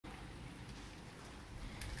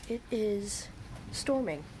It is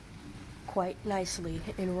storming quite nicely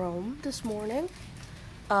in Rome this morning.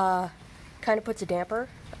 Kind of puts a damper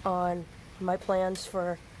on my plans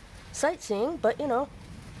for sightseeing, but you know,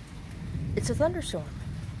 it's a thunderstorm.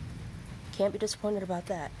 Can't be disappointed about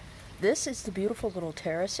that. This is the beautiful little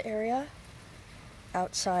terrace area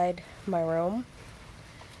outside my room.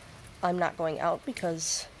 I'm not going out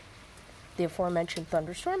because the aforementioned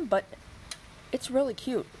thunderstorm, but it's really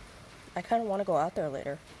cute. I kind of want to go out there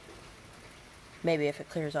later. Maybe if it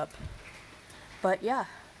clears up. But yeah,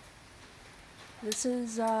 this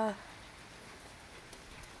is,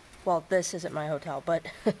 well, this isn't my hotel, but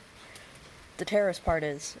the terrace part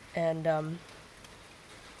is, and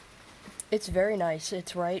it's very nice.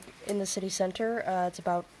 It's right in the city center. It's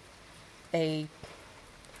about a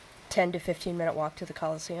 10 to 15 minute walk to the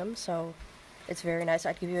Coliseum, so it's very nice.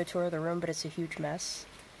 I'd give you a tour of the room, but it's a huge mess.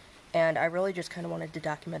 And I really just kind of wanted to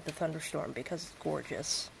document the thunderstorm because it's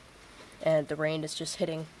gorgeous. And the rain is just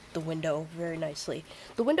hitting the window very nicely.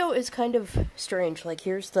 The window is kind of strange. Like,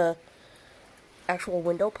 here's the actual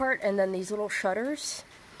window part, and then these little shutters,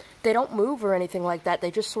 they don't move or anything like that.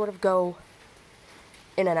 They just sort of go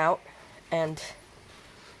in and out, and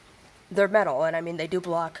they're metal, and I mean, they do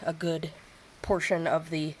block a good portion of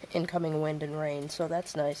the incoming wind and rain, so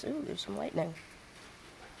that's nice. Ooh, there's some lightning.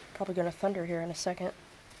 Probably gonna thunder here in a second.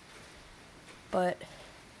 But,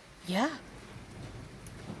 yeah.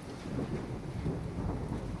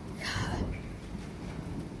 God,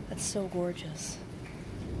 that's so gorgeous.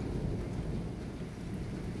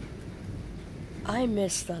 I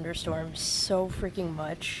miss thunderstorms so freaking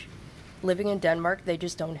much. Living in Denmark, they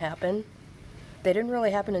just don't happen. They didn't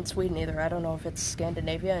really happen in Sweden either. I don't know if it's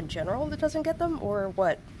Scandinavia in general that doesn't get them or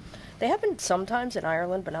what. They happen sometimes in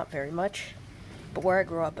Ireland, but not very much. But where I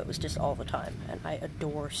grew up, it was just all the time, and I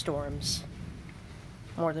adore storms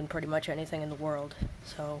more than pretty much anything in the world.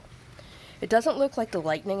 So it doesn't look like the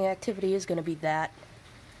lightning activity is going to be that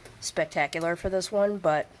spectacular for this one,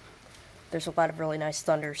 but there's a lot of really nice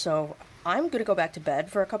thunder, so I'm going to go back to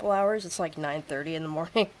bed for a couple hours. It's like 9:30 in the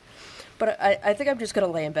morning. But I think I'm just going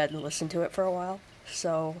to lay in bed and listen to it for a while.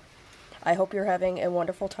 So I hope you're having a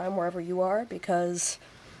wonderful time wherever you are, because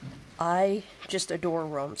I just adore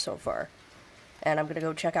Rome so far. And I'm going to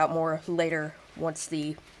go check out more later once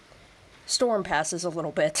the storm passes a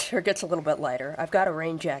little bit, or gets a little bit lighter. I've got a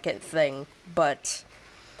rain jacket thing, but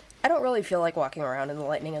I don't really feel like walking around in the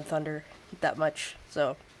lightning and thunder that much.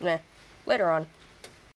 So, later on.